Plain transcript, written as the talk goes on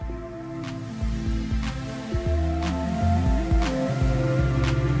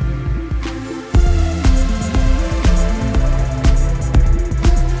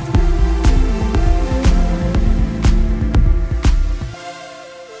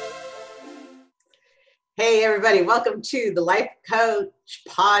Hey, everybody, welcome to the Life Coach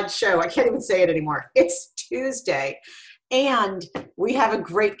Pod Show. I can't even say it anymore. It's Tuesday, and we have a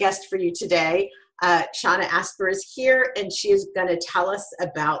great guest for you today. Seanna Asper is here, and she is going to tell us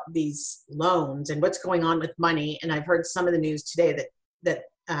about these loans and what's going on with money. And I've heard some of the news today that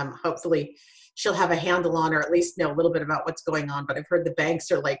hopefully she'll have a handle on, or at least know a little bit about what's going on. But I've heard the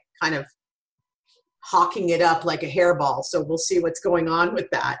banks are like kind of hawking it up like a hairball. So we'll see what's going on with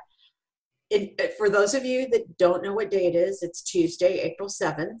that. For those of you that don't know what day it is, it's Tuesday, April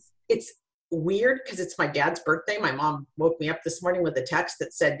 7th. It's weird because it's my dad's birthday. My mom woke me up this morning with a text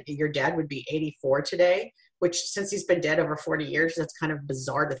that said your dad would be 84 today, which since he's been dead over 40 years, that's kind of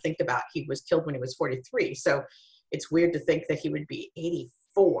bizarre to think about. He was killed when he was 43. So it's weird to think that he would be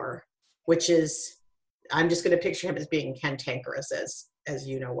 84, which is, I'm just going to picture him as being cantankerous as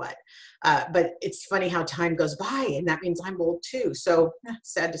you know what. But it's funny how time goes by, and that means I'm old too. So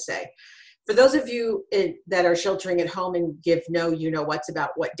sad to say. For those of you that are sheltering at home and give you-know-whats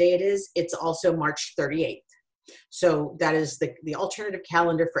about what day it is, it's also March 38th. So that is the alternative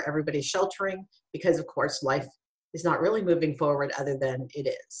calendar for everybody sheltering because, of course, life is not really moving forward other than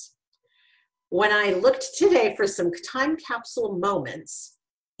it is. When I looked today for some time capsule moments,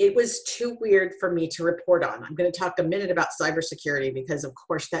 it was too weird for me to report on. I'm going to talk a minute about cybersecurity because, of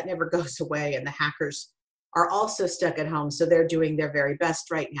course, that never goes away, and the hackers are also stuck at home, so they're doing their very best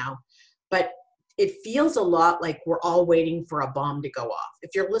right now. But it feels a lot like we're all waiting for a bomb to go off.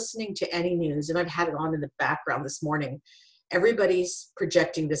 If you're listening to any news, and I've had it on in the background this morning, everybody's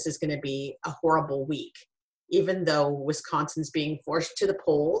projecting this is going to be a horrible week, even though Wisconsin's being forced to the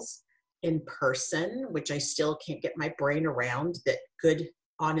polls in person, which I still can't get my brain around, that good,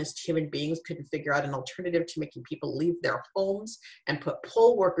 honest human beings couldn't figure out an alternative to making people leave their homes and put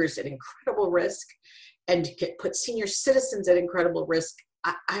poll workers at incredible risk and put senior citizens at incredible risk.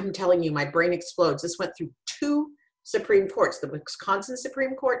 I'm telling you, my brain explodes. This went through two Supreme Courts, the Wisconsin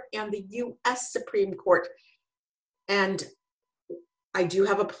Supreme Court and the U.S. Supreme Court. And I do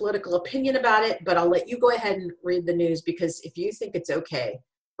have a political opinion about it, but I'll let you go ahead and read the news, because if you think it's okay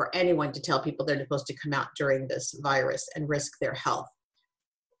for anyone to tell people they're supposed to come out during this virus and risk their health,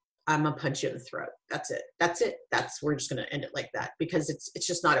 I'm gonna punch you in the throat. That's it. We're just gonna end it like that, because it's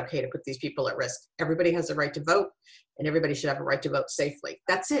just not okay to put these people at risk. Everybody has a right to vote, and everybody should have a right to vote safely.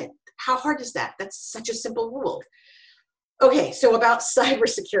 That's it. How hard is that? That's such a simple rule. Okay, so about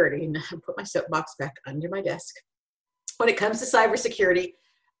cybersecurity, and I put my soapbox back under my desk. When it comes to cybersecurity,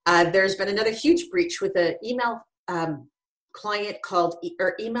 there's been another huge breach with an email client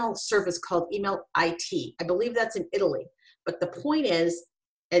email service called Email IT. I believe that's in Italy. But the point is,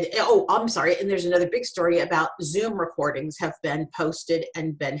 I'm sorry, and there's another big story about Zoom recordings have been posted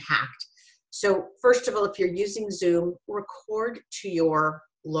and been hacked. So first of all, if you're using Zoom, record to your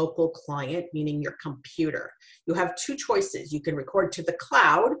local client, meaning your computer. You have two choices. You can record to the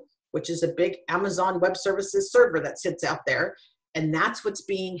cloud, which is a big Amazon Web Services server that sits out there, and that's what's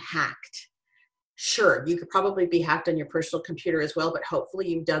being hacked. Sure, you could probably be hacked on your personal computer as well, but hopefully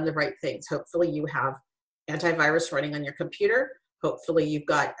you've done the right things. Hopefully you have antivirus running on your computer. Hopefully you've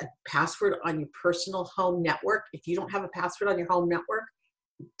got a password on your personal home network. If you don't have a password on your home network,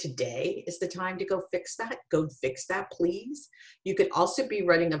 today is the time to go fix that. Go fix that, please. You could also be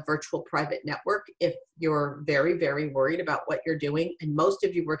running a virtual private network if you're very, very worried about what you're doing. And most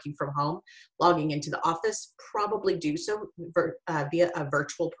of you working from home, logging into the office, probably do so via a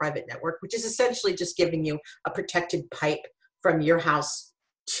virtual private network, which is essentially just giving you a protected pipe from your house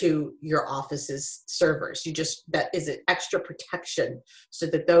to your office's servers. That is an extra protection so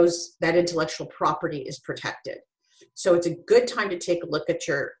that that intellectual property is protected. So it's a good time to take a look at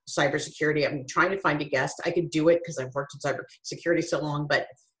your cybersecurity. I'm trying to find a guest. I could do it because I've worked in cybersecurity so long, but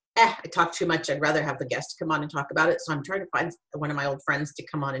I talk too much. I'd rather have the guest come on and talk about it. So I'm trying to find one of my old friends to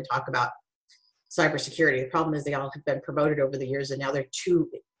come on and talk about cybersecurity. The problem is they all have been promoted over the years, and now they're too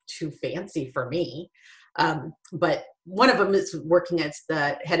fancy for me. But one of them is working as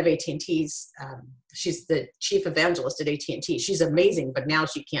the head of AT&T's. She's the chief evangelist at AT&T. She's amazing, but now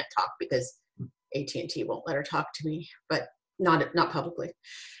she can't talk because AT&T won't let her talk to me, but not publicly.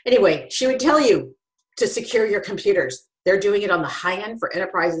 Anyway, she would tell you to secure your computers. They're doing it on the high end for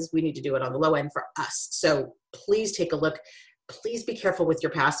enterprises. We need to do it on the low end for us. So please take a look. Please be careful with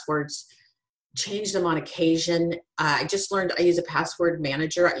your passwords. Change them on occasion. I just learned I use a password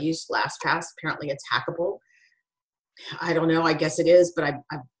manager. I use LastPass. Apparently it's hackable. I don't know. I guess it is, but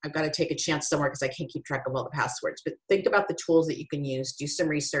I've got to take a chance somewhere because I can't keep track of all the passwords. But think about the tools that you can use. Do some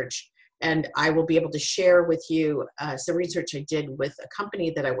research. And I will be able to share with you some research I did with a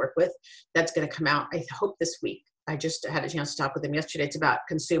company that I work with that's going to come out, I hope, this week. I just had a chance to talk with them yesterday. It's about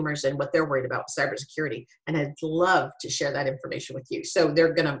consumers and what they're worried about with cybersecurity. And I'd love to share that information with you. So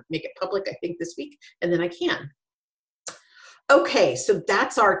they're going to make it public, I think, this week, and then I can. Okay, so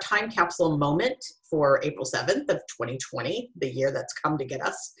that's our time capsule moment for April 7th of 2020, the year that's come to get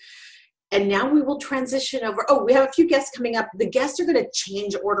us. And now we will transition over. Oh, we have a few guests coming up. The guests are going to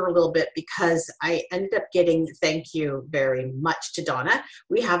change order a little bit because I ended up getting, thank you very much to Donna.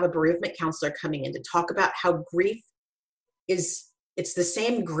 We have a bereavement counselor coming in to talk about how grief is, it's the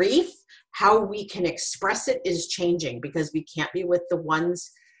same grief. How we can express it is changing because we can't be with the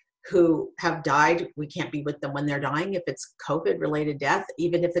ones who have died. We can't be with them when they're dying. If it's COVID-related death,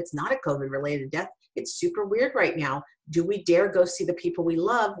 even if it's not a COVID-related death, it's super weird right now. Do we dare go see the people we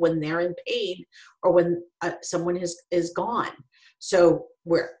love when they're in pain or when someone is gone? So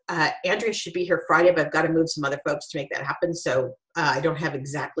Andrea should be here Friday, but I've got to move some other folks to make that happen. So I don't have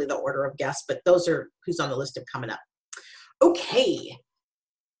exactly the order of guests, but those are who's on the list of coming up. Okay.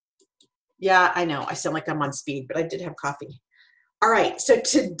 Yeah, I know. I sound like I'm on speed, but I did have coffee. All right. So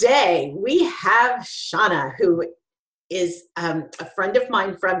today we have Seanna, who is a friend of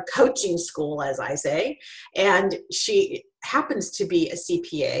mine from coaching school, as I say, and she happens to be a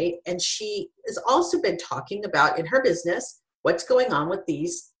CPA, and she has also been talking about in her business what's going on with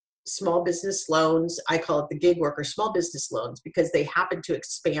these small business loans. I call it the gig worker small business loans because they happen to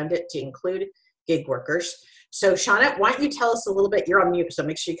expand it to include gig workers. So Seanna, why don't you tell us a little bit, you're on mute, so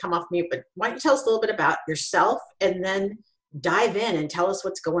make sure you come off mute, but why don't you tell us a little bit about yourself and then dive in and tell us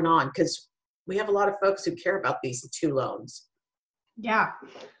what's going on, because we have a lot of folks who care about these two loans. Yeah.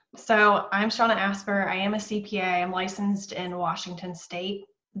 So I'm Seanna Asper. I am a CPA. I'm licensed in Washington State.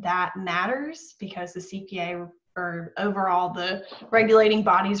 That matters because the CPA or overall the regulating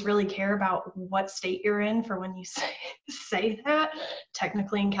bodies really care about what state you're in for when you say that.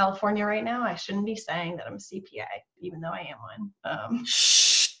 Technically in California right now, I shouldn't be saying that I'm a CPA, even though I am one.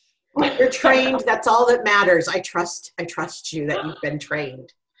 Shh. You're trained. That's all that matters. I trust you that you've been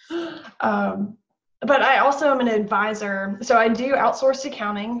trained. But I also am an advisor. So I do outsourced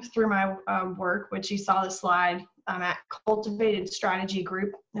accounting through my work, which you saw the slide. I'm at Cultivated Strategy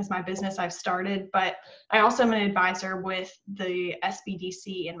Group is my business I've started, but I also am an advisor with the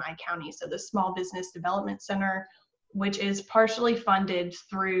SBDC in my county. So the Small Business Development Center, which is partially funded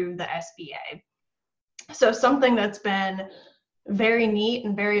through the SBA. So something that's been very neat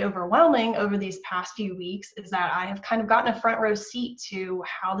and very overwhelming over these past few weeks is that I have kind of gotten a front row seat to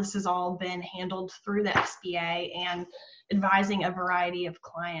how this has all been handled through the SBA and advising a variety of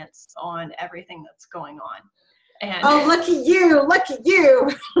clients on everything that's going on. And oh, lucky you, lucky you.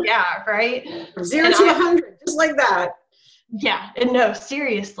 Yeah, right? From 0 to 100, just like that. Yeah, and no,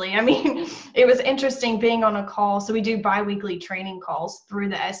 seriously. I mean, it was interesting being on a call. So we do bi-weekly training calls through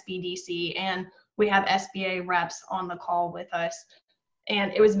the SBDC, and we have SBA reps on the call with us.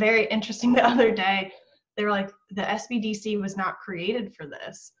 And it was very interesting the other day. They were like, the SBDC was not created for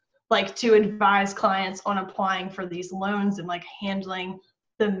this, like to advise clients on applying for these loans and like handling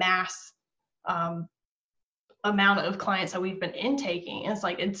the mass amount of clients that we've been intaking. And it's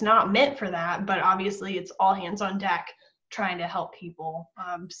like, it's not meant for that, but obviously it's all hands on deck trying to help people.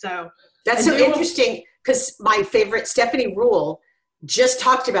 So that's so interesting because my favorite Stephanie Rule just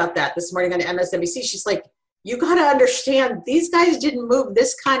talked about that this morning on MSNBC. She's like, you got to understand, these guys didn't move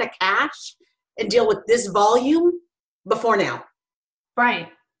this kind of cash and deal with this volume before now. Right.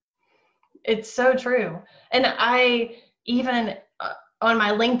 It's so true. And I even on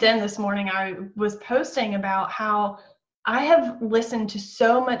my LinkedIn this morning, I was posting about how I have listened to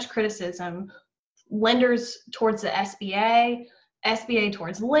so much criticism, lenders towards the SBA, SBA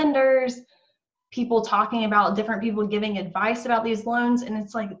towards lenders, people talking about different people giving advice about these loans. And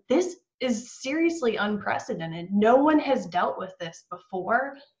it's like, this is seriously unprecedented. No one has dealt with this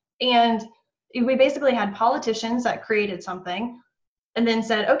before. And we basically had politicians that created something and then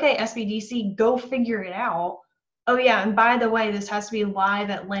said, okay, SBDC, go figure it out. Oh yeah, and by the way, this has to be live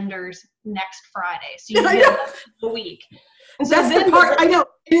at lenders next Friday. So you get a week. And so that's the part, I know.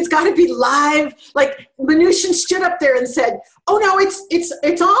 And it's got to be live. Like Mnuchin stood up there and said, oh no,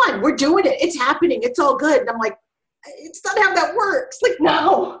 it's on. We're doing it. It's happening. It's all good. And I'm like, it's not how that works. Like,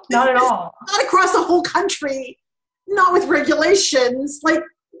 no, not at all. Not across the whole country. Not with regulations. Like,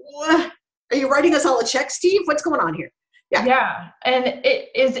 what? Are you writing us all a check, Steve? What's going on here? Yeah. And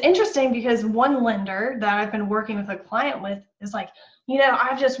it is interesting because one lender that I've been working with a client with is like, you know,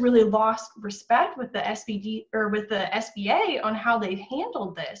 I've just really lost respect with the SBD or with the SBA on how they've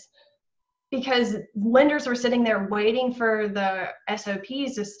handled this, because lenders were sitting there waiting for the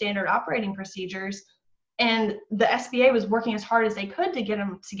SOPs, the standard operating procedures, and the SBA was working as hard as they could to get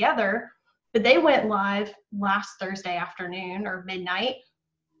them together. But they went live last Thursday afternoon or midnight.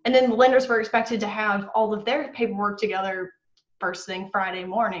 And then the lenders were expected to have all of their paperwork together first thing Friday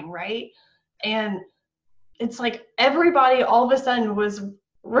morning, right? And it's like everybody all of a sudden was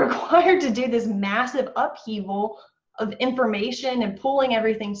required to do this massive upheaval of information and pulling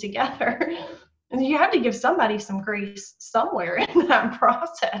everything together. And you have to give somebody some grace somewhere in that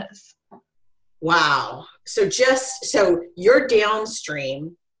process. Wow. So you're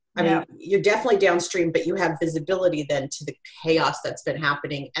downstream. I mean, you're definitely downstream, but you have visibility then to the chaos that's been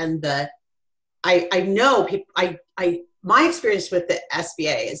happening. And I know people, my experience with the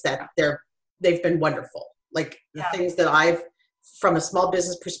SBA is that they've been wonderful. Like the things that from a small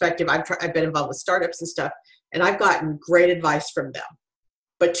business perspective, I've been involved with startups and stuff, and I've gotten great advice from them.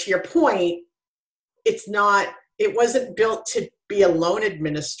 But to your point, it wasn't built to be a loan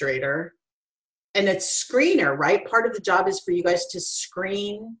administrator and it's screener, right? Part of the job is for you guys to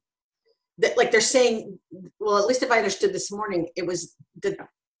screen that. Like they're saying, well, at least if I understood this morning, it was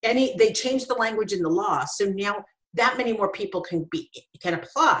they changed the language in the law. So now that many more people can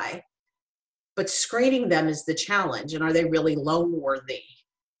apply, but screening them is the challenge. And are they really loan worthy?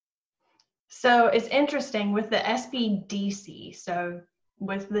 So it's interesting with the SBDC. So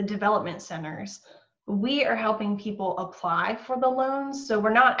with the development centers, we are helping people apply for the loans. So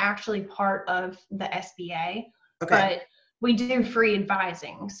we're not actually part of the SBA, but we do free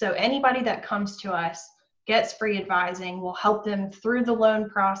advising. So anybody that comes to us gets free advising. We'll help them through the loan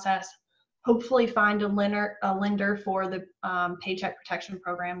process, hopefully find a lender for the Paycheck Protection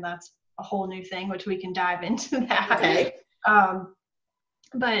Program. That's a whole new thing, which we can dive into that. Okay.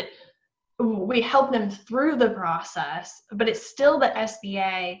 But we help them through the process, but it's still the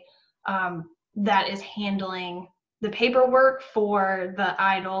SBA that is handling the paperwork for the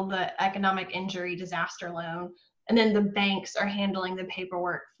EIDL, the Economic Injury Disaster Loan, and then the banks are handling the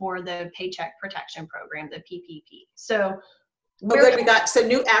paperwork for the Paycheck Protection Program, the PPP. So good. We got some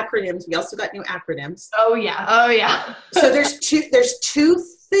new acronyms. We also got new acronyms. Oh yeah. So there's two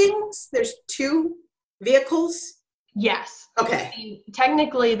things. There's two vehicles. Yes. Okay. I mean,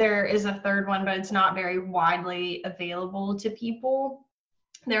 technically there is a third one, but it's not very widely available to people.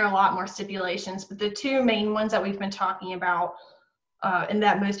 There are a lot more stipulations, but the two main ones that we've been talking about and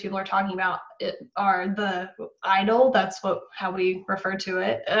that most people are talking about are the EIDL, that's how we refer to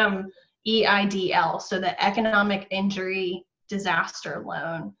it, EIDL, so the Economic Injury Disaster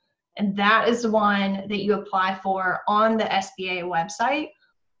Loan. And that is the one that you apply for on the SBA website.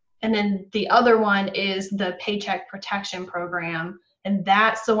 And then the other one is the Paycheck Protection Program, and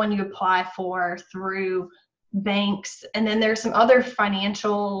that's the one you apply for through banks. And then there's some other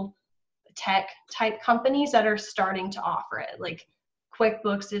financial tech type companies that are starting to offer it. Like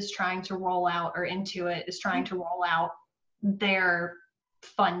QuickBooks is trying to roll out, or Intuit is trying to roll out their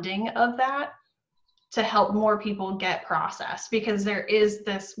funding of that to help more people get processed, because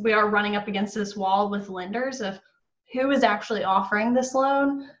we are running up against this wall with lenders of who is actually offering this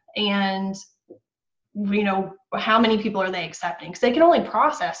loan and how many people are they accepting, because they can only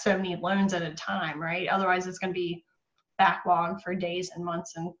process so many loans at a time, right? Otherwise it's going to be backlogged for days and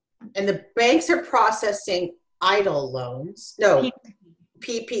months. And the banks are processing EIDL loans. No,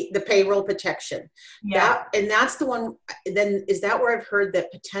 PP, the payroll protection. That's the one. Then is that where I've heard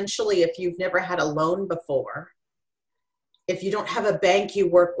that potentially if you've never had a loan before, if you don't have a bank you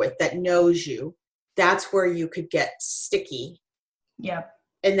work with that knows you, that's where you could get sticky. Yeah.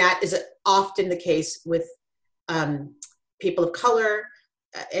 And that is often the case with people of color,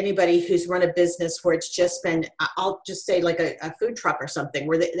 anybody who's run a business where it's just been, I'll just say like a food truck or something,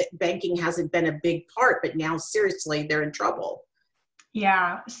 where the banking hasn't been a big part, but now seriously, they're in trouble.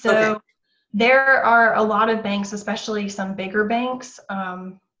 Yeah. So there are a lot of banks, especially some bigger banks.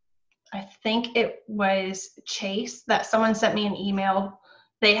 I think it was Chase that someone sent me an email.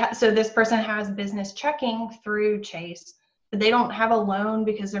 So this person has business checking through Chase, but they don't have a loan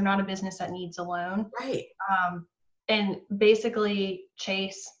because they're not a business that needs a loan. Right. And basically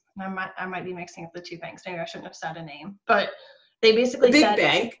Chase, I might be mixing up the two banks. Maybe I shouldn't have said a name, but they basically said,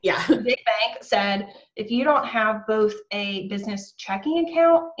 big bank said, if you don't have both a business checking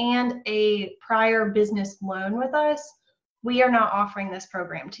account and a prior business loan with us, we are not offering this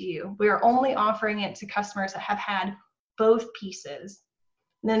program to you. We are only offering it to customers that have had both pieces.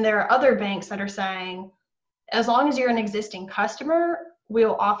 And then there are other banks that are saying, as long as you're an existing customer,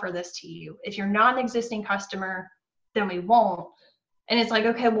 we'll offer this to you. If you're not an existing customer, then we won't. And it's like,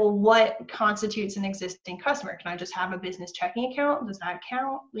 okay, well, what constitutes an existing customer? Can I just have a business checking account? Does that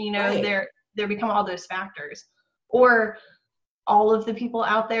count? Right. There become all those factors. Or all of the people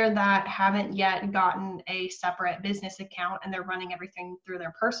out there that haven't yet gotten a separate business account and they're running everything through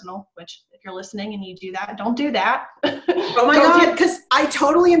their personal, which if you're listening and you do that, don't do that. Oh my God, because I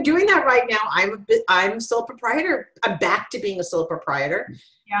totally am doing that right now. I'm a sole proprietor. I'm back to being a sole proprietor.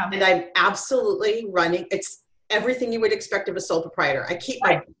 Yeah. And I'm absolutely running. It's everything you would expect of a sole proprietor. I keep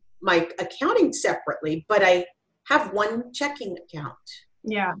my accounting separately, but I have one checking account.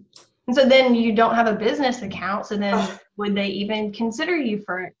 Yeah. And so then you don't have a business account. So then would they even consider you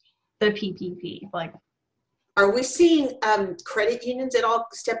for the PPP? Like, are we seeing credit unions at all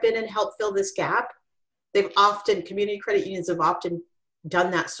step in and help fill this gap? Community credit unions have often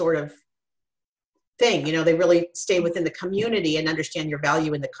done that sort of thing. You know, they really stay within the community and understand your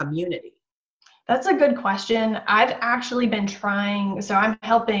value in the community. That's a good question. I've actually been trying, so I'm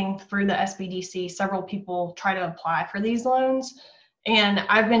helping through the SBDC, several people try to apply for these loans. And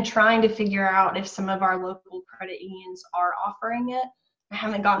I've been trying to figure out if some of our local credit unions are offering it. I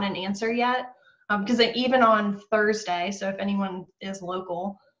haven't gotten an answer yet. Because even on Thursday, so if anyone is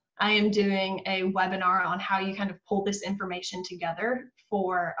local, I am doing a webinar on how you kind of pull this information together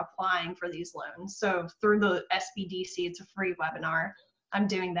for applying for these loans. So through the SBDC, it's a free webinar. I'm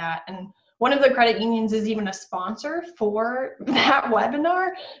doing that. And one of the credit unions is even a sponsor for that webinar.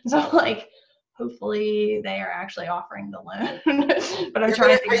 So like, hopefully they are actually offering the loan. But I'm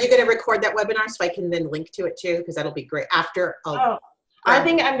trying to. Are you going to record that webinar so I can then link to it too? Because that'll be great. After. I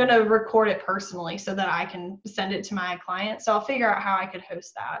think I'm going to record it personally so that I can send it to my client. So I'll figure out how I could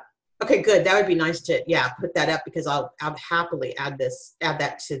host that. Okay, good. That would be nice to, put that up because I'll happily add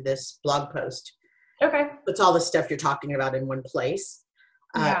that to this blog post. Okay. Puts all the stuff you're talking about in one place.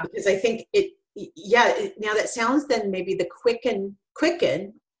 Yeah. Because I think now that sounds then maybe the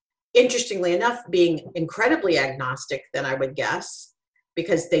Quicken, interestingly enough, being incredibly agnostic than I would guess,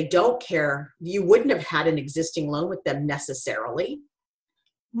 because they don't care. You wouldn't have had an existing loan with them necessarily.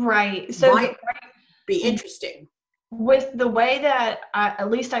 Right. So might be interesting. With the way that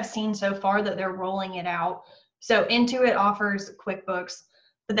at least I've seen so far that they're rolling it out. So Intuit offers QuickBooks,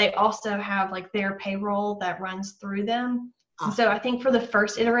 but they also have like their payroll that runs through them. And so I think for the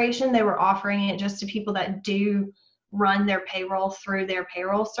first iteration, they were offering it just to people that do run their payroll through their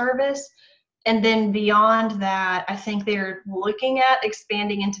payroll service. And then beyond that, I think they're looking at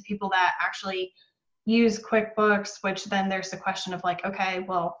expanding into people that actually use QuickBooks, which then there's the question of like, okay,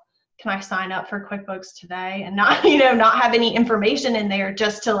 well, can I sign up for QuickBooks today and not, not have any information in there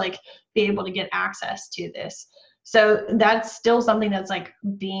just to like be able to get access to this. So that's still something that's like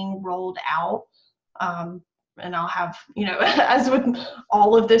being rolled out. And I'll have, as with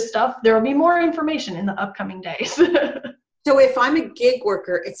all of this stuff, there will be more information in the upcoming days. So if I'm a gig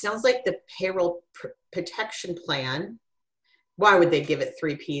worker, it sounds like the payroll protection plan, why would they give it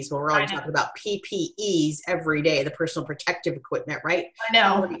 3 Ps? Well, we're already talking about PPEs every day, the personal protective equipment, right? I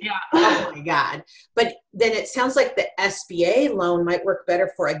know, yeah. Oh my God. But then it sounds like the SBA loan might work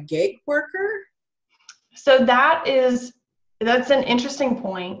better for a gig worker. So that's an interesting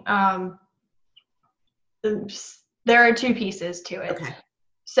point. There are 2 pieces to it. Okay.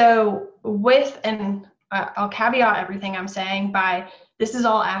 So I'll caveat everything I'm saying by this is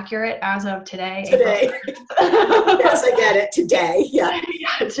all accurate as of today. Yes, I get it. Today. Yeah.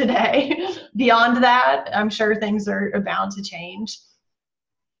 Yeah, today. Beyond that, I'm sure things are bound to change.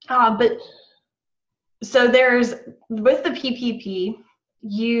 But so with the PPP,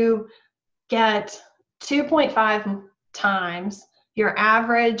 you get 2.5 times your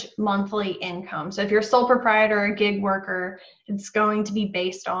average monthly income. So if you're a sole proprietor or a gig worker, it's going to be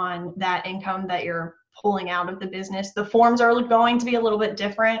based on that income that you're pulling out of the business. The forms are going to be a little bit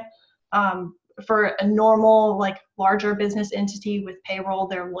different. For a normal, like larger business entity with payroll,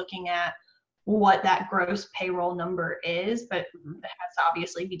 they're looking at what that gross payroll number is, but it has to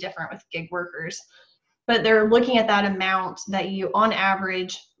obviously be different with gig workers. But they're looking at that amount that you on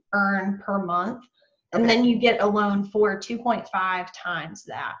average earn per month. And then you get a loan for 2.5 times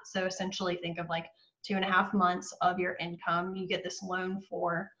that. So essentially think of like 2.5 months of your income you get this loan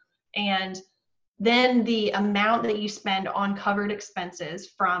for. And then the amount that you spend on covered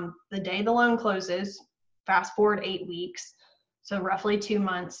expenses from the day the loan closes, fast forward 8 weeks, so roughly 2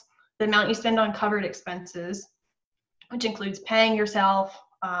 months, the amount you spend on covered expenses, which includes paying yourself,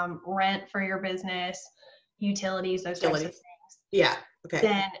 rent for your business, utilities, those types of things. Yeah. Okay.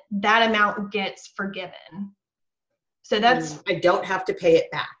 Then that amount gets forgiven. So that's I don't have to pay it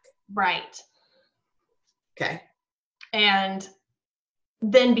back. Right. Okay. And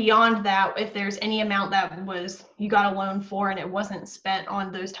then beyond that, if there's any amount that you got a loan for and it wasn't spent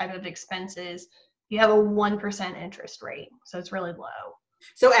on those type of expenses, you have a 1% interest rate. So it's really low.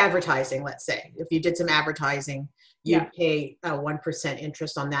 So advertising, let's say, if you did some advertising, Yeah. you'd pay a 1%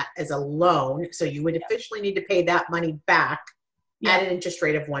 interest on that as a loan. So you would Yeah. officially need to pay that money back Yeah. at an interest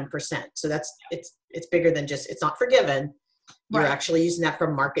rate of 1%. So that's, it's bigger than just, it's not forgiven. You're Right. actually using that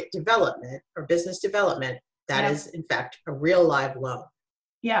for market development or business development. That Yeah. is, in fact, a real live loan.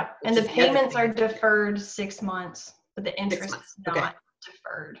 Yeah. And the payments are deferred 6 months, but the interest is not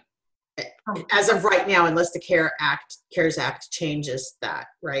deferred. As of right now, unless the CARES Act changes that,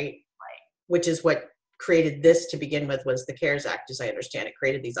 right? Right. Which is what created this to begin with, was the CARES Act, as I understand it,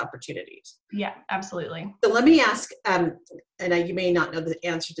 created these opportunities. Yeah, absolutely. So let me ask, and you may not know the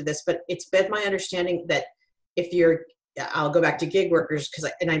answer to this, but it's been my understanding that if you're, I'll go back to gig workers,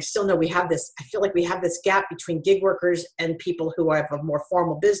 and I still know we have this, I feel like we have this gap between gig workers and people who have a more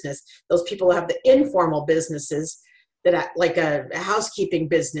formal business. Those people who have the informal businesses, that like a housekeeping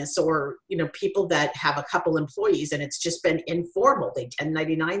business, or, you know, people that have a couple employees and it's just been informal, they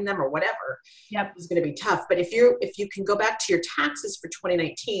 1099 them or whatever. Yep. It's going to be tough. But if you can go back to your taxes for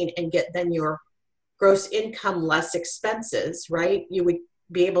 2019 and get then your gross income less expenses, right, you would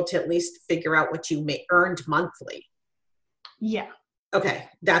be able to at least figure out what you earned monthly. Yeah. Okay,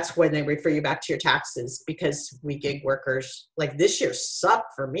 that's when they refer you back to your taxes, because we gig workers, like this year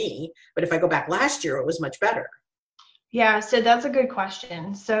sucked for me, but if I go back last year, it was much better. Yeah, so that's a good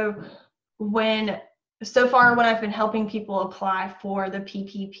question. So so far when I've been helping people apply for the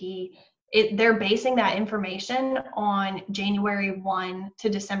PPP, they're basing that information on January 1 to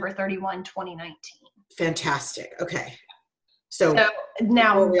December 31, 2019. Fantastic. Okay. So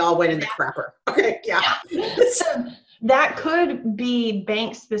now we all went in the crapper. Okay. Yeah. So that could be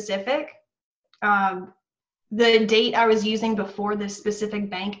bank specific. The date I was using before this specific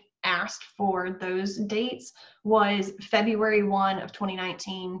bank asked for those dates was February 1 of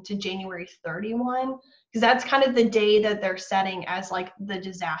 2019 to January 31, because that's kind of the day that they're setting as like the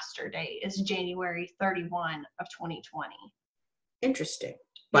disaster day, is January 31 of 2020. Interesting.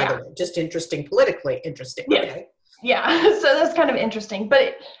 By the way, just interesting, politically interesting. Yeah. Okay. Yeah, so that's kind of interesting.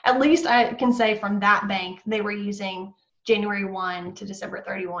 But at least I can say from that bank, they were using January 1 to December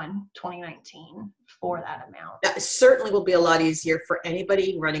 31, 2019 for that amount. That certainly will be a lot easier for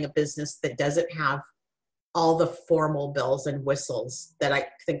anybody running a business that doesn't have all the formal bells and whistles that I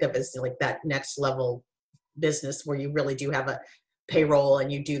think of as like that next level business, where you really do have a payroll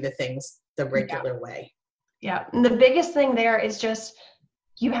and you do the things the regular way. Yeah. And the biggest thing there is just,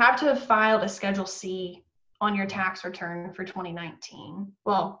 you have to have filed a Schedule C on your tax return for 2019.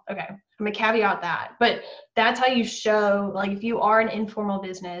 Well, okay, I'm gonna caveat that, but that's how you show, like if you are an informal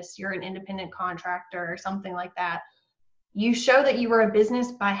business, you're an independent contractor or something like that, you show that you were a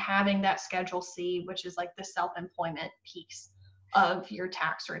business by having that Schedule C, which is like the self-employment piece of your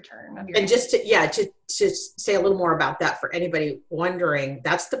tax return. And just to say a little more about that for anybody wondering,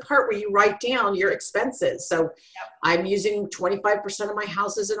 that's the part where you write down your expenses. So I'm using 25% of my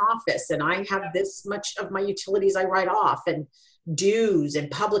house as an office, and I have this much of my utilities I write off, and dues and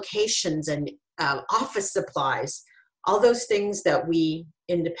publications and office supplies, all those things that we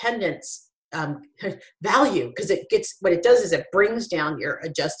independents value, because what it does is it brings down your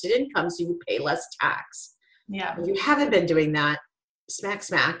adjusted income, so you pay less tax. Yeah. If you haven't been doing that, smack,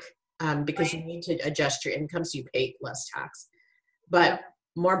 because you need to adjust your income so you pay less tax. But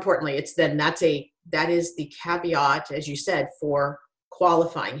more importantly, that is the caveat, as you said, for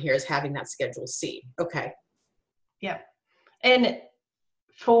qualifying here, is having that Schedule C. Okay. Yeah. And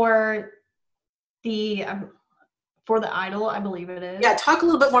for the EIDL, I believe it is. Yeah, talk a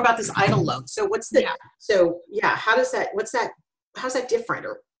little bit more about this EIDL loan. So how's that different,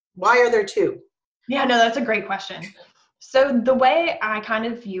 or why are there two? Yeah, no, that's a great question. So the way I kind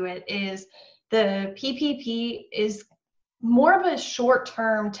of view it is the PPP is more of a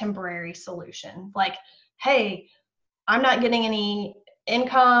short-term temporary solution. Like, hey, I'm not getting any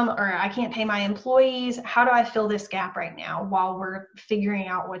income, or I can't pay my employees. How do I fill this gap right now while we're figuring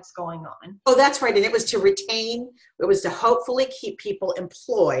out what's going on? Oh, that's right. And it was to hopefully keep people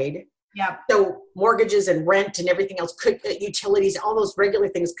employed. Yeah. So mortgages and rent and everything else utilities, all those regular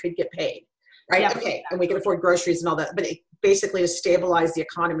things could get paid. Right. Yep. Okay. And we can afford groceries and all that, but it basically to stabilize the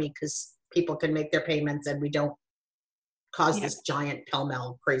economy, because people can make their payments and we don't cause this giant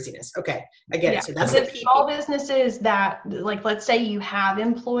pell-mell craziness. Okay. I get it. So that's the small businesses that, like, let's say you have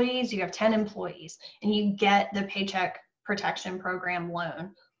employees, you have 10 employees, and you get the Paycheck Protection Program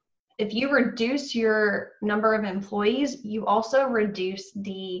loan. If you reduce your number of employees, you also reduce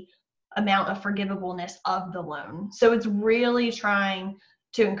the amount of forgivableness of the loan. So it's really trying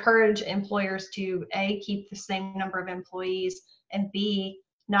to encourage employers to A, keep the same number of employees, and B,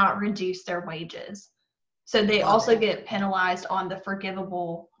 not reduce their wages. So they Love also it. get penalized on the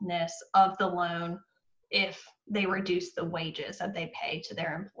forgivableness of the loan if they reduce the wages that they pay to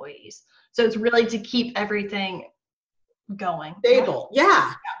their employees. So it's really to keep everything going. Stable.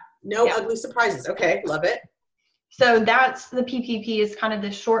 Yeah. No Yeah. ugly surprises. Okay. Love it. So that's the PPP is kind of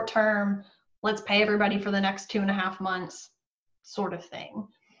the short term, let's pay everybody for the next 2.5 months sort of thing.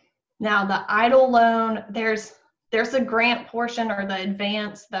 Now the EIDL loan, there's a grant portion or the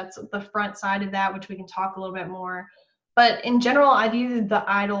advance, that's the front side of that, which we can talk a little bit more. But in general, I view the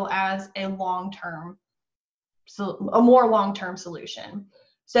EIDL as a long-term, so a more long-term solution.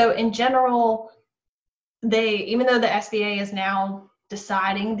 So in general, even though the SBA is now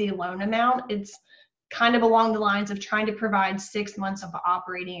deciding the loan amount, it's kind of along the lines of trying to provide 6 months of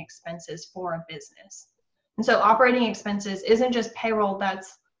operating expenses for a business. And so operating expenses isn't just payroll,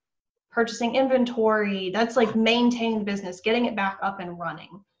 that's purchasing inventory, that's like maintaining the business, getting it back up and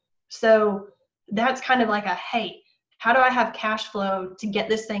running. So that's kind of like hey, how do I have cash flow to get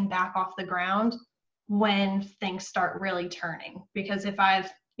this thing back off the ground when things start really turning? Because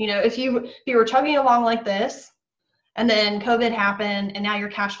if you were chugging along like this and then COVID happened and now your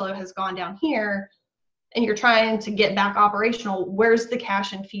cash flow has gone down here and you're trying to get back operational, where's the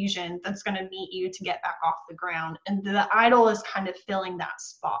cash infusion that's going to meet you to get back off the ground? And the EIDL is kind of filling that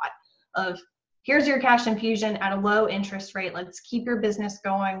spot of, here's your cash infusion at a low interest rate. Let's keep your business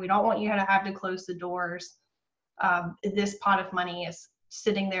going. We don't want you to have to close the doors. This pot of money is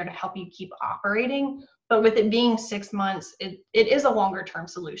sitting there to help you keep operating. But with it being 6 months, it is a longer term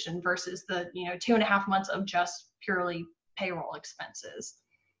solution versus the 2.5 months of just purely payroll expenses.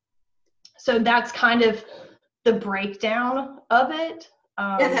 So that's kind of the breakdown of it.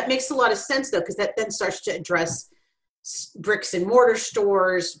 Yeah, that makes a lot of sense though, because that then starts to address bricks and mortar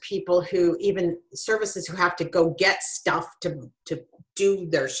stores, people who even services who have to go get stuff to do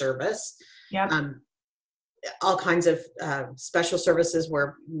their service. Yeah. All kinds of special services,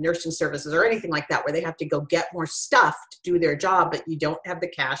 where nursing services or anything like that, where they have to go get more stuff to do their job, but you don't have the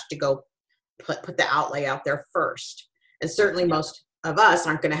cash to go put the outlay out there first. And certainly most of us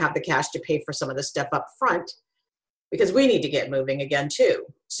aren't going to have the cash to pay for some of the stuff up front, because we need to get moving again too.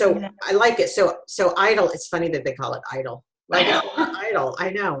 So I like it. So EIDL, it's funny that they call it EIDL. Like, EIDL, I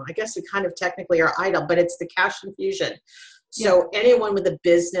know. I guess we kind of technically are EIDL, but it's the cash infusion. So anyone with a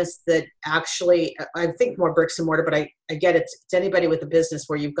business that actually, I think more bricks and mortar, but I get it. It's anybody with a business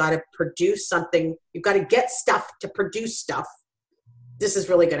where you've got to produce something, you've got to get stuff to produce stuff. This is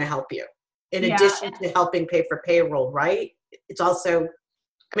really going to help you. In addition to helping pay for payroll, right? It's also,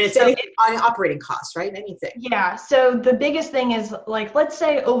 it's anything on operating costs, right? Anything. Yeah. So the biggest thing is, like, let's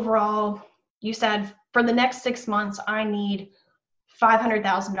say overall, you said for the next 6 months, I need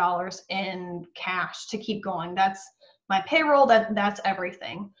 $500,000 in cash to keep going. That's my payroll, that's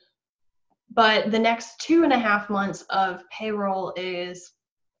everything. But the next 2.5 months of payroll is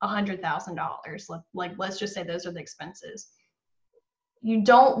 $100,000. Like, let's just say those are the expenses. You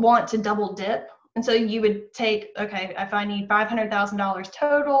don't want to double dip. And so you would take, okay, if I need $500,000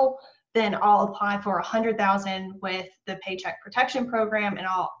 total, then I'll apply for $100,000 with the Paycheck Protection Program, and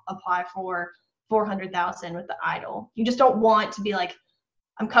I'll apply for $400,000 with the EIDL. You just don't want to be like,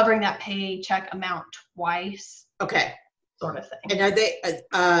 I'm covering that paycheck amount twice. Okay. Sort of thing. And are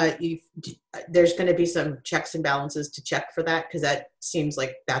they, there's going to be some checks and balances to check for that? Because that seems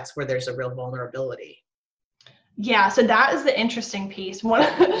like that's where there's a real vulnerability. Yeah, so that is the interesting piece.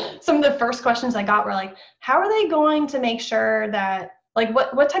 Some of the first questions I got were like, how are they going to make sure that, like,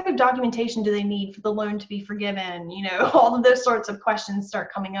 what type of documentation do they need for the loan to be forgiven? All of those sorts of questions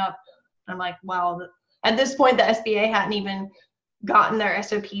start coming up. And I'm like, well, at this point, the SBA hadn't even gotten their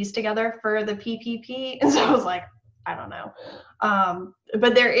SOPs together for the PPP. And so I was like, I don't know.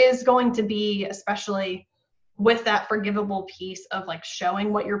 But there is going to be, especially with that forgivable piece of like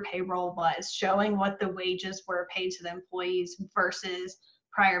showing what your payroll was, showing what the wages were paid to the employees versus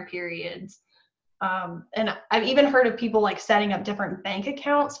prior periods. And I've even heard of people like setting up different bank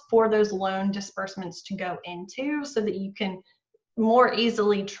accounts for those loan disbursements to go into, so that you can more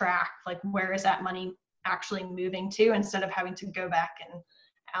easily track like where is that money actually moving to, instead of having to go back and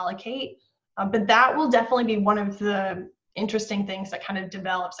allocate. But that will definitely be one of the interesting things that kind of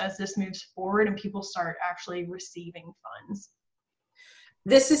develops as this moves forward and people start actually receiving funds.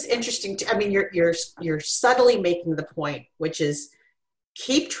 This is interesting. You're subtly making the point, which is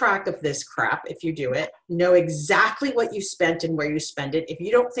keep track of this crap. If you do it, know exactly what you spent and where you spend it. If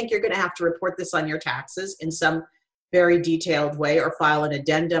you don't think you're going to have to report this on your taxes in some very detailed way or file an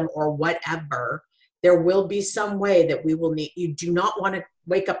addendum or whatever, there will be some way that we will need. You do not want to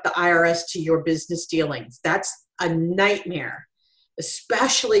wake up the IRS to your business dealings. That's a nightmare.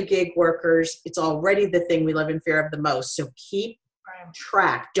 especially gig workers. It's already the thing we live in fear of the most. So keep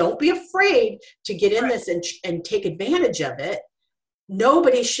track. Don't be afraid to get in this and take advantage of it.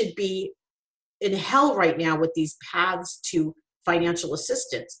 Nobody should be in hell right now with these paths to financial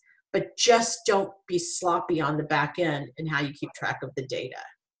assistance, but just don't be sloppy on the back end and how you keep track of the data.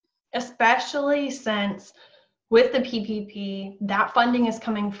 Especially since with the PPP, that funding is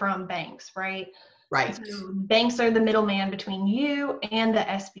coming from banks, right? Right. So banks are the middleman between you and the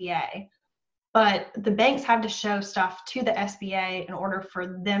SBA. But the banks have to show stuff to the SBA in order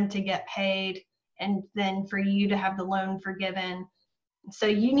for them to get paid and then for you to have the loan forgiven. So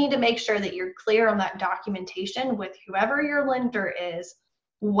you need to make sure that you're clear on that documentation with whoever your lender is,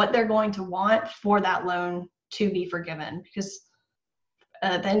 what they're going to want for that loan to be forgiven. Because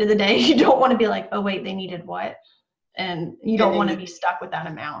at the end of the day, you don't want to be like, oh, wait, they needed what? And you don't want to be stuck with that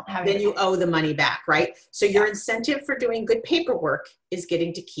amount. Then you owe the money back, right? So your incentive for doing good paperwork is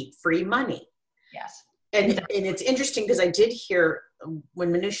getting to keep free money. Yes. And it's interesting because I did hear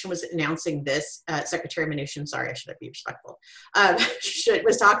when Mnuchin was announcing this, Secretary Mnuchin, sorry, I should be respectful,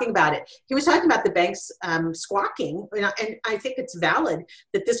 was talking about it. He was talking about the banks squawking, and I think it's valid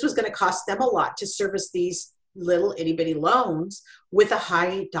that this was going to cost them a lot to service these little itty bitty loans with a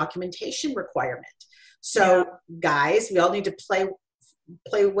high documentation requirement. So guys, we all need to play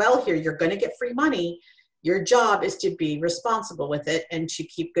well here. You're going to get free money. Your job is to be responsible with it and to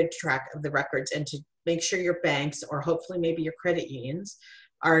keep good track of the records and to make sure your banks or hopefully maybe your credit unions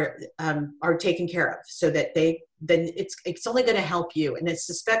are taken care of, so that then it's only going to help you. And I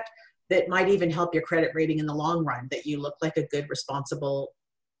suspect that might even help your credit rating in the long run, that you look like a good, responsible,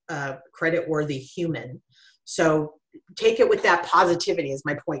 credit worthy human. So take it with that positivity is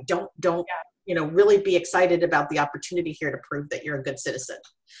my point. Don't really be excited about the opportunity here to prove that you're a good citizen,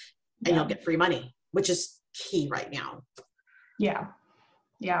 and you'll get free money, which is key right now. Yeah.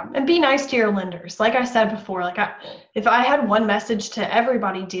 Yeah. And be nice to your lenders. Like I said before, if I had one message to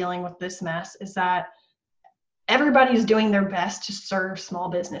everybody dealing with this mess, is that everybody's doing their best to serve small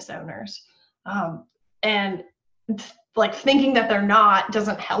business owners. And thinking that they're not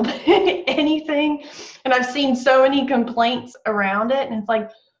doesn't help anything. And I've seen so many complaints around it. And it's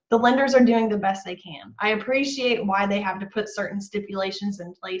like, the lenders are doing the best they can. I appreciate why they have to put certain stipulations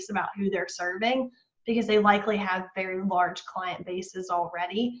in place about who they're serving, because they likely have very large client bases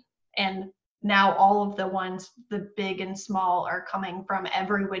already. And now all of the ones, the big and small, are coming from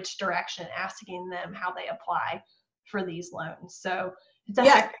every which direction, asking them how they apply for these loans. So it's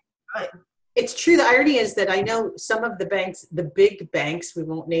it's true. The irony is that I know some of the banks, the big banks, we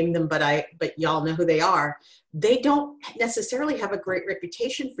won't name them, but y'all know who they are. They don't necessarily have a great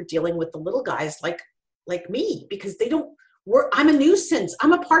reputation for dealing with the little guys like me, because I'm a nuisance.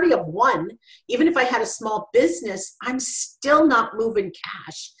 I'm a party of one. Even if I had a small business, I'm still not moving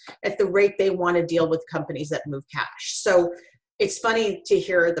cash at the rate they want to deal with companies that move cash. So it's funny to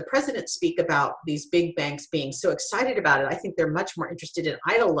hear the president speak about these big banks being so excited about it. I think they're much more interested in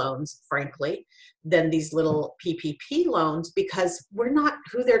EIDL loans, frankly, than these little PPP loans, because we're not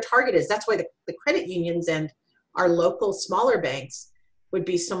who their target is. That's why the credit unions and our local smaller banks would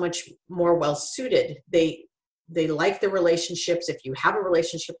be so much more well suited. They like the relationships. If you have a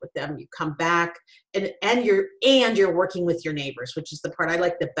relationship with them, you come back and you're working with your neighbors, which is the part I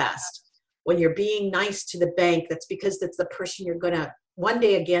like the best. When you're being nice to the bank, that's because that's the person you're going to one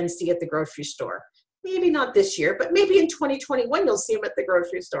day again see at the grocery store. Maybe not this year, but maybe in 2021, you'll see them at the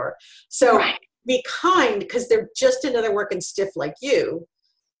grocery store. So be kind, because they're just another working stiff like you.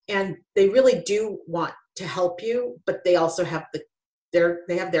 And they really do want to help you, but they also have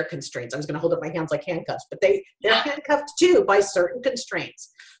they have their constraints. I was going to hold up my hands like handcuffs, but they're handcuffed too by certain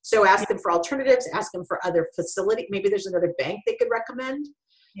constraints. So ask them for alternatives, ask them for other facility. Maybe there's another bank they could recommend.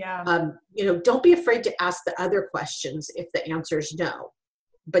 Yeah. Don't be afraid to ask the other questions if the answer is no,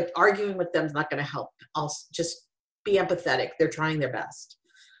 but arguing with them is not going to help. I'll just be empathetic. They're trying their best.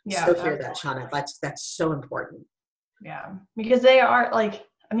 Yeah. So hear that, Seanna. That's so important. Yeah. Because they are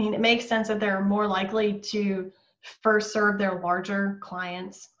it makes sense that they're more likely to first serve their larger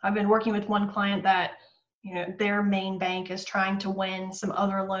clients. I've been working with one client that, their main bank is trying to win some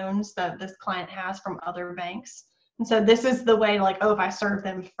other loans that this client has from other banks. And so this is the way, if I serve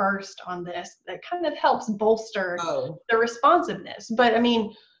them first on this, that kind of helps bolster the responsiveness. But at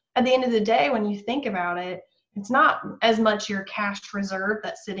the end of the day, when you think about it, it's not as much your cash reserve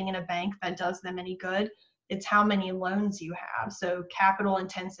that's sitting in a bank that does them any good. It's how many loans you have. So capital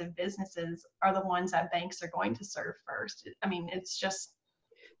intensive businesses are the ones that banks are going to serve first. It's just.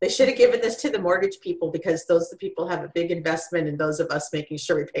 They should have given this to the mortgage people, because the people have a big investment in those of us making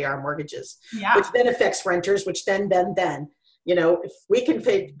sure we pay our mortgages, which then affects renters, which then if we can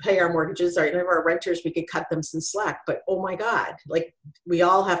pay our mortgages, our renters, we could cut them some slack. But oh my God, like we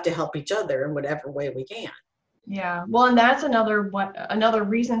all have to help each other in whatever way we can. Yeah. Well, and that's another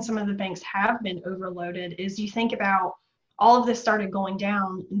reason some of the banks have been overloaded is you think about all of this started going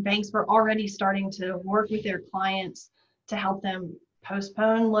down and banks were already starting to work with their clients to help them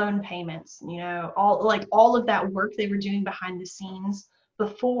postpone loan payments, all of that work they were doing behind the scenes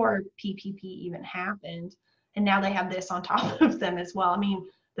before PPP even happened. And now they have this on top of them as well. I mean,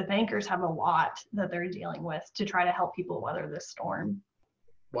 the bankers have a lot that they're dealing with to try to help people weather this storm.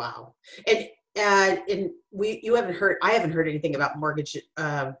 Wow. And I haven't heard anything about mortgages,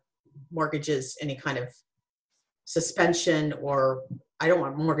 any kind of suspension, or I don't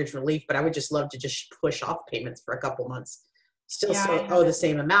want mortgage relief, but I would just love to just push off payments for a couple months. Still owe the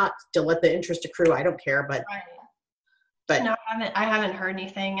same amount to let the interest accrue. I don't care, but right. But no, I haven't heard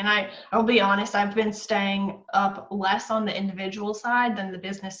anything. And I'll be honest, I've been staying up less on the individual side than the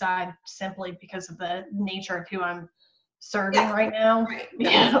business side simply because of the nature of who I'm serving right now. Right.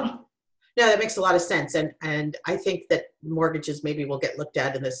 Yeah. No, that makes a lot of sense. And I think that mortgages maybe will get looked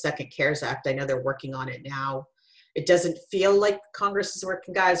at in the second CARES Act. I know they're working on it now. It doesn't feel like Congress is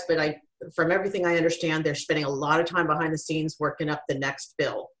working, guys, but from everything I understand, they're spending a lot of time behind the scenes working up the next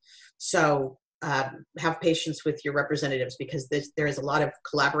bill. So have patience with your representatives, because there is a lot of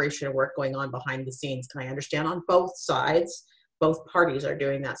collaboration and work going on behind the scenes. And I understand on both sides, both parties are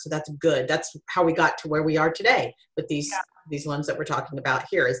doing that. So that's good. That's how we got to where we are today with these ones that we're talking about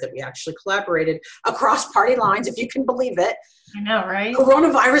here, is that we actually collaborated across party lines, if you can believe it. I know, right?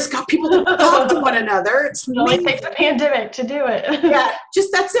 Coronavirus got people to talk to one another. It only takes a pandemic to do it. Yeah,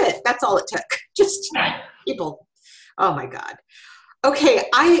 that's it. That's all it took. Just people. Oh my God. Okay,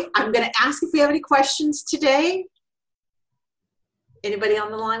 I'm going to ask if we have any questions today. Anybody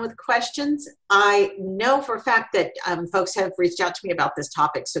on the line with questions? I know for a fact that folks have reached out to me about this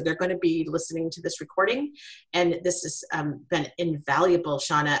topic, so they're going to be listening to this recording, and this has been invaluable,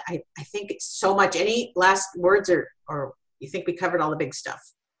 Seanna. I think it's so much. Any last words, or you think we covered all the big stuff?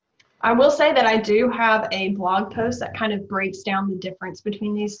 I will say that I do have a blog post that kind of breaks down the difference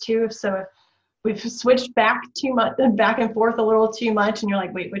between these two. So if we've switched back and forth a little too much and you're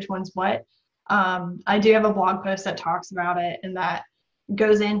like, wait, which one's what? I do have a blog post that talks about it, and that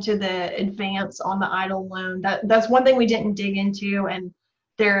goes into the advance on the EIDL loan. That's one thing we didn't dig into, and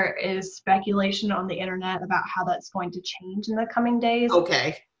there is speculation on the internet about how that's going to change in the coming days.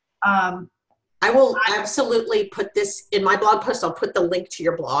 Okay. I will absolutely put this in my blog post. I'll put the link to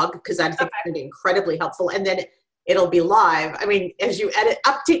your blog, because I think it's going to be incredibly helpful. And then it'll be live. I mean, as you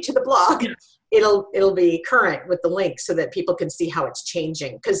update to the blog, it'll be current with the link so that people can see how it's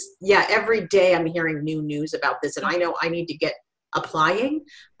changing. Because every day I'm hearing new news about this, and I know I need to get applying,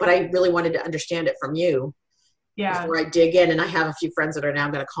 but I really wanted to understand it from you before I dig in. And I have a few friends that are now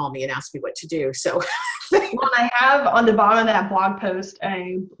going to call me and ask me what to do. So well, I have on the bottom of that blog post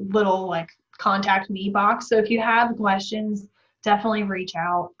a little contact me box. So if you have questions, definitely reach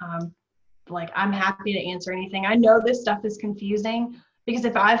out. I'm happy to answer anything. I know this stuff is confusing, because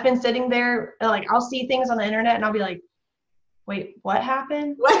if I've been sitting there, I'll see things on the internet and I'll be like, wait, what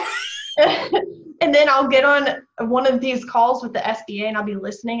happened? And then I'll get on one of these calls with the SBA and I'll be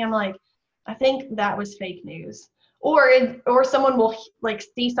listening. I'm like, I think that was fake news. Or someone will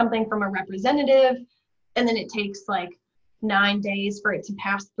see something from a representative, and then it takes 9 days for it to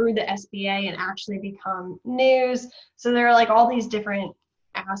pass through the SBA and actually become news. So there are all these different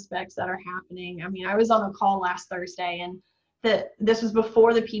aspects that are happening. I mean, I was on a call last Thursday, and this was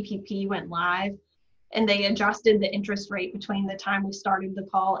before the PPP went live, and they adjusted the interest rate between the time we started the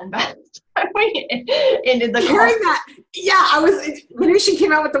call and by the time we ended the call. Hearing that, Manusha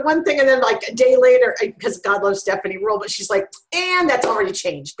came out with the one thing, and then a day later, because God loves Stephanie Rule, but she's like, and that's already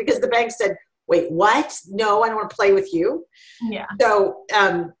changed, because the bank said, wait, what? No, I don't want to play with you. Yeah. So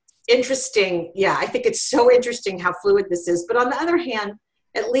interesting. Yeah, I think it's so interesting how fluid this is. But on the other hand,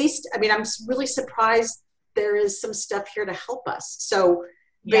 at least, I'm really surprised there is some stuff here to help us. So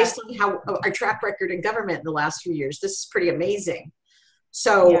based on how our track record in government in the last few years, this is pretty amazing.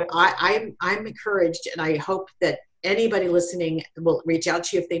 So I'm encouraged, and I hope that anybody listening will reach out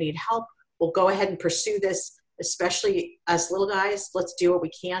to you if they need help. We'll go ahead and pursue this, especially us little guys. Let's do what we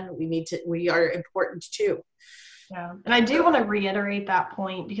can. We are important too. Yeah. And I do want to reiterate that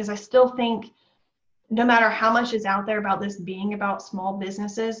point, because I still think no matter how much is out there about this being about small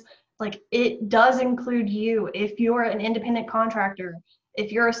businesses, it does include you. If you're an independent contractor,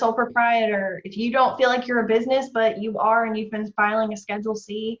 if you're a sole proprietor, if you don't feel like you're a business, but you are, and you've been filing a Schedule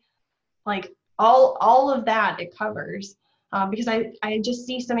C, all of that it covers. Because I just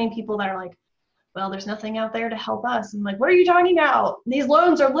see so many people that are like, well, there's nothing out there to help us. I'm like, what are you talking about? These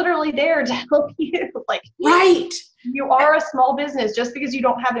loans are literally there to help you. Like, Right. you are a small business. Just because you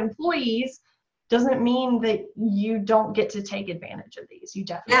don't have employees doesn't mean that you don't get to take advantage of these. You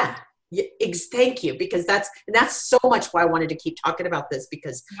definitely Yeah. Thank you, because that's so much why I wanted to keep talking about this,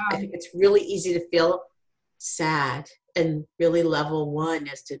 because I think it's really easy to feel sad, and really level one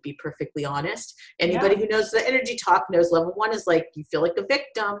is to be perfectly honest. Anybody who knows the energy talk knows level one is like you feel like a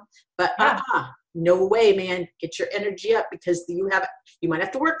victim, but no way, man. Get your energy up, because you might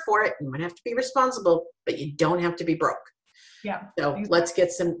have to work for it, you might have to be responsible, but you don't have to be broke. So let's get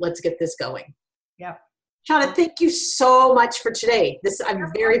this going. Seanna, thank you so much for today.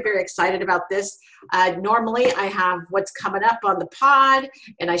 I'm very, very excited about this. Normally I have what's coming up on the pod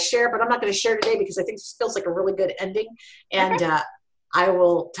and I share, but I'm not going to share today because I think this feels like a really good ending. And I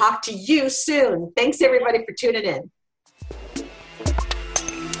will talk to you soon. Thanks everybody for tuning in.